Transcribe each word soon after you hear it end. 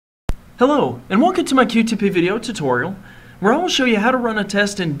Hello, and welcome to my QTP video tutorial, where I will show you how to run a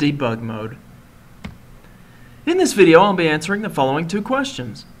test in debug mode. In this video, I'll be answering the following two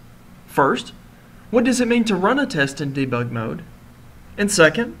questions. First, what does it mean to run a test in debug mode? And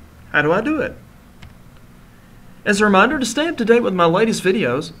second, how do I do it? As a reminder, to stay up to date with my latest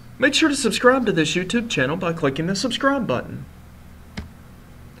videos, make sure to subscribe to this YouTube channel by clicking the subscribe button.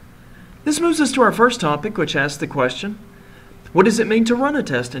 This moves us to our first topic, which asks the question, what does it mean to run a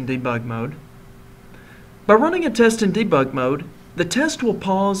test in debug mode? By running a test in debug mode, the test will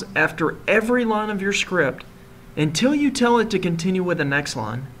pause after every line of your script until you tell it to continue with the next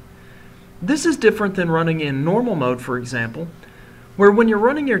line. This is different than running in normal mode, for example, where when you're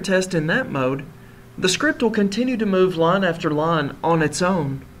running your test in that mode, the script will continue to move line after line on its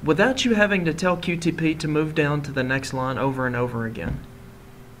own without you having to tell QTP to move down to the next line over and over again.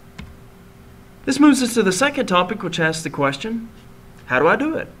 This moves us to the second topic, which asks the question, how do I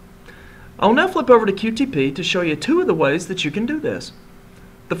do it? I'll now flip over to QTP to show you two of the ways that you can do this.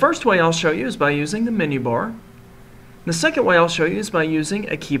 The first way I'll show you is by using the menu bar. The second way I'll show you is by using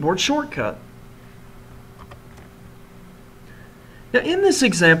a keyboard shortcut. Now in this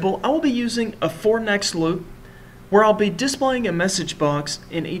example, I will be using a for next loop where I'll be displaying a message box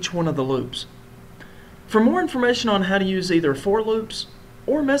in each one of the loops. For more information on how to use either for loops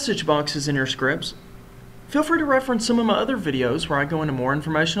or message boxes in your scripts, feel free to reference some of my other videos where I go into more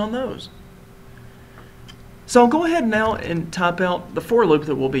information on those. So I'll go ahead now and type out the for loop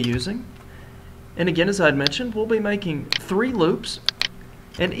that we'll be using. And again, as I'd mentioned, we'll be making 3 loops,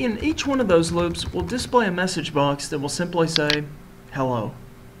 and in each one of those loops we'll display a message box that will simply say hello.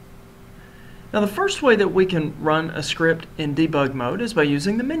 Now the first way that we can run a script in debug mode is by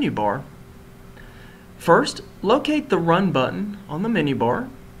using the menu bar. First, locate the Run button on the menu bar,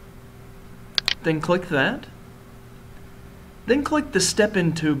 then click that, then click the Step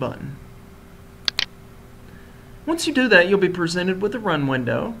Into button. Once you do that, you'll be presented with the Run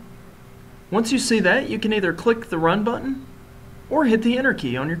window. Once you see that, you can either click the Run button or hit the Enter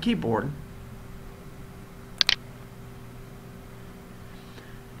key on your keyboard.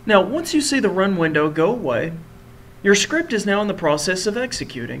 Now, once you see the Run window go away, your script is now in the process of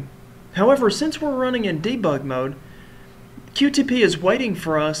executing. However, since we're running in debug mode, QTP is waiting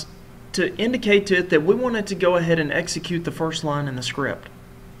for us to indicate to it that we want it to go ahead and execute the first line in the script.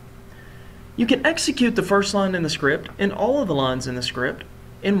 You can execute the first line in the script and all of the lines in the script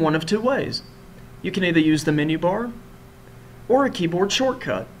in one of two ways. You can either use the menu bar or a keyboard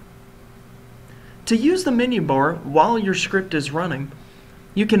shortcut. To use the menu bar while your script is running,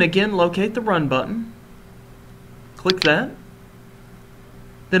 you can again locate the Run button, click that,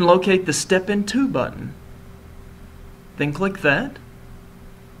 then locate the Step Into button. Then click that.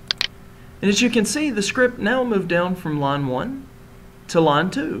 And as you can see, the script now moved down from line 1 to line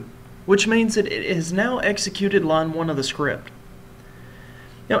 2, which means that it has now executed line 1 of the script.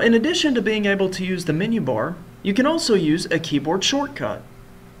 Now, in addition to being able to use the menu bar, you can also use a keyboard shortcut.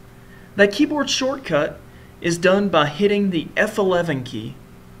 That keyboard shortcut is done by hitting the F11 key.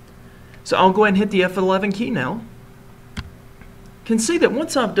 So I'll go ahead and hit the F11 key now. Can see that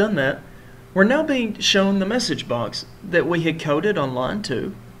once I've done that, we're now being shown the message box that we had coded on line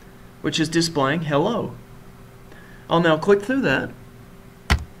 2, which is displaying hello. I'll now click through that.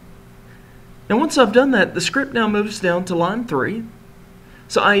 Now once I've done that, the script now moves down to line 3.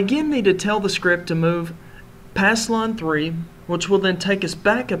 So I again need to tell the script to move past line 3, which will then take us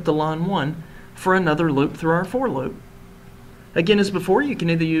back up to line 1 for another loop through our for loop. Again, as before, you can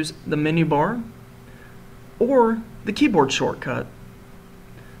either use the menu bar or the keyboard shortcut.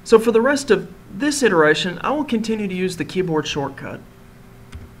 So for the rest of this iteration, I will continue to use the keyboard shortcut.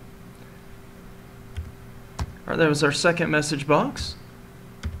 Alright, that was our second message box.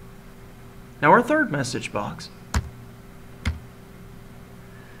 Now our third message box.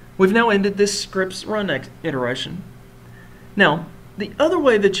 We've now ended this script's run iteration. Now, the other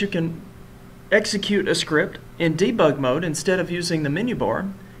way that you can execute a script in debug mode instead of using the menu bar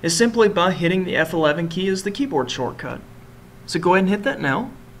is simply by hitting the F11 key as the keyboard shortcut. So go ahead and hit that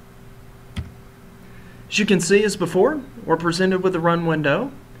now. As you can see, as before, we're presented with the Run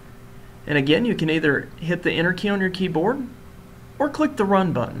window. And again, you can either hit the Enter key on your keyboard or click the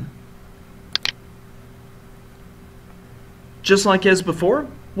Run button. Just like as before,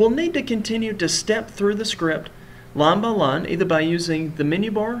 we'll need to continue to step through the script line by line, either by using the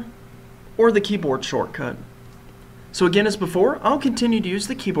menu bar or the keyboard shortcut. So again, as before, I'll continue to use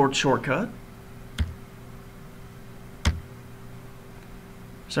the keyboard shortcut.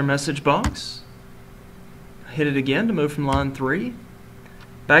 There's our message box. Hit it again to move from line 3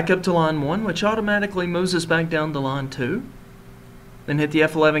 back up to line 1, which automatically moves us back down to line 2. then hit the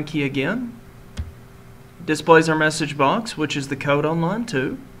F11 key again. It displays our message box, which is the code on line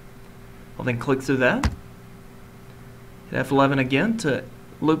 2. I'll then click through that. Hit F11 again to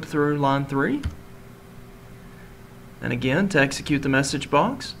loop through line 3. And again to execute the message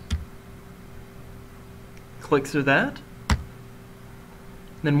box. Click through that.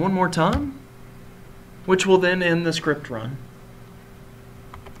 Then one more time, which will then end the script run.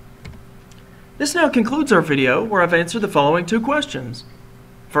 This now concludes our video where I've answered the following 2 questions.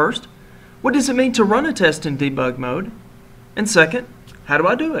 First, what does it mean to run a test in debug mode? And second, how do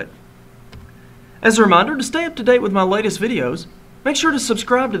I do it? As a reminder, to stay up to date with my latest videos, make sure to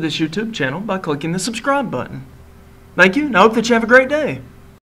subscribe to this YouTube channel by clicking the subscribe button. Thank you, and I hope that you have a great day.